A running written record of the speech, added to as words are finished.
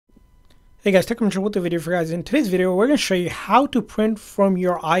Hey guys, Tech with the video for guys. In today's video, we're going to show you how to print from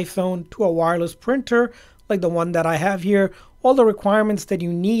your iPhone to a wireless printer like the one that I have here. All the requirements that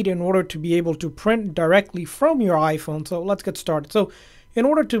you need in order to be able to print directly from your iPhone. So let's get started. So in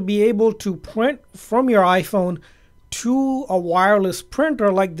order to be able to print from your iPhone to a wireless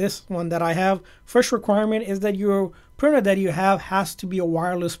printer like this one that I have, first requirement is that your printer that you have has to be a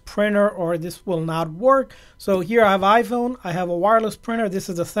wireless printer or this will not work. So here I have iPhone, I have a wireless printer. This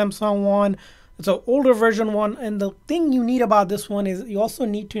is a Samsung one. It's an older version one, and the thing you need about this one is you also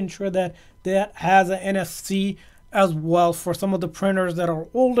need to ensure that that has an NFC as well for some of the printers that are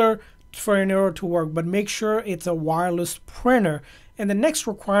older for in order to work, but make sure it's a wireless printer. And the next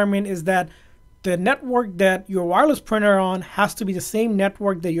requirement is that the network that your wireless printer on has to be the same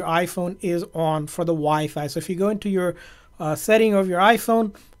network that your iPhone is on for the Wi-Fi. So if you go into your setting of your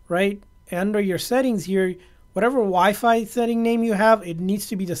iPhone, right, under your settings here, whatever Wi-Fi setting name you have, it needs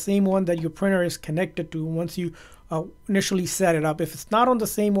to be the same one that your printer is connected to once you initially set it up. If it's not on the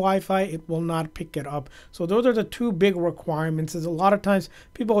same Wi-Fi, it will not pick it up. So those are the two big requirements. Is a lot of times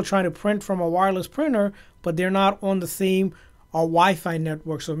people are trying to print from a wireless printer, but they're not on the same Wi-Fi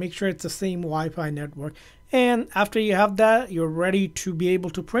network. So make sure it's the same Wi-Fi network. And after you have that, you're ready to be able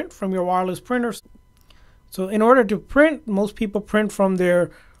to print from your wireless printers. So in order to print, most people print from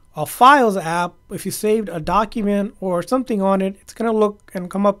their Files app. If you saved a document or something on it, it's going to look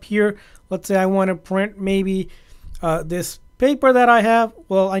and come up here. Let's say I want to print maybe this paper that I have.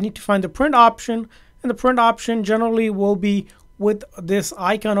 Well, I need to find the print option, and the print option generally will be with this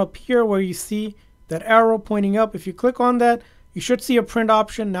icon up here where you see that arrow pointing up. If you click on that, you should see a print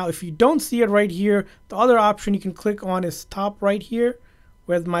option. Now, if you don't see it right here, the other option you can click on is top right here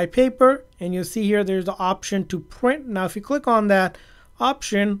with my paper, and you'll see here there's the option to print. Now, if you click on that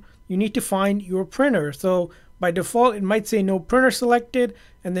option, you need to find your printer. So by default, it might say no printer selected,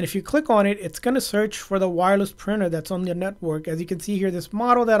 and then if you click on it, it's going to search for the wireless printer that's on the network. As you can see here, this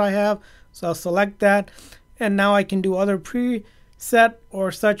model that I have, so I'll select that, and now I can do other preset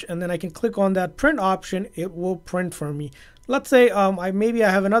or such, and then I can click on that print option. It will print for me. Let's say maybe I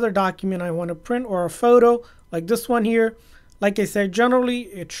have another document I want to print, or a photo like this one here. Like I said, generally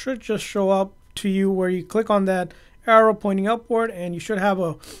it should just show up to you where you click on that arrow pointing upward, and you should have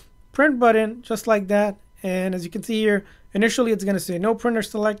a print button just like that. And as you can see here, initially it's going to say no printer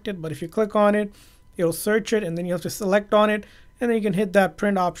selected, but if you click on it, it'll search it, and then you have to select on it, and then you can hit that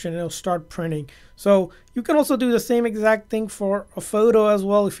print option and it'll start printing. So you can also do the same exact thing for a photo as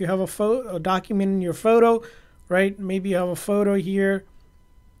well. If you have a document in your photo, right, maybe you have a photo here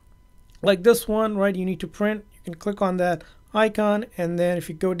like this one, right, you need to print, you can click on that icon, and then if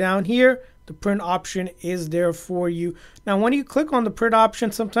you go down here, the print option is there for you. Now when you click on the print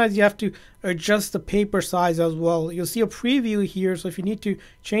option, sometimes you have to adjust the paper size as well. You'll see a preview here, so if you need to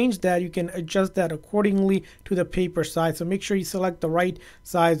change that, you can adjust that accordingly to the paper size. So make sure you select the right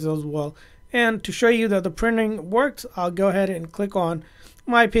size as well. And to show you that the printing works, I'll go ahead and click on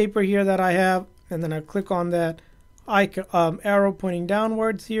my paper here that I have, and then I click on that icon, arrow pointing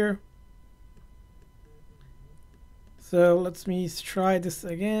downwards here. So let me try this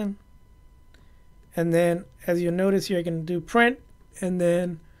again. And then as you notice here, I can do print, and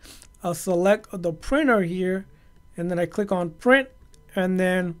then I'll select the printer here, and then I click on print, and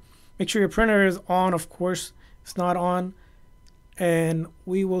then make sure your printer is on. Of course, it's not on, and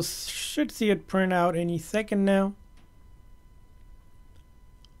we should see it print out any second now.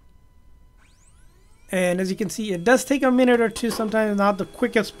 And as you can see, it does take a minute or two. Sometimes not the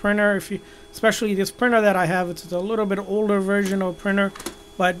quickest printer. Especially this printer that I have, it's a little bit older version of printer,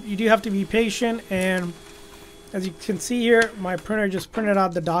 but you do have to be patient. And as you can see here, my printer just printed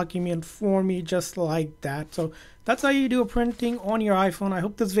out the document for me just like that. So that's how you do a printing on your iPhone. I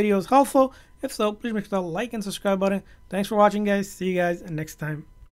hope this video is helpful. If so, please make sure to like and subscribe button. Thanks for watching, guys. See you guys next time.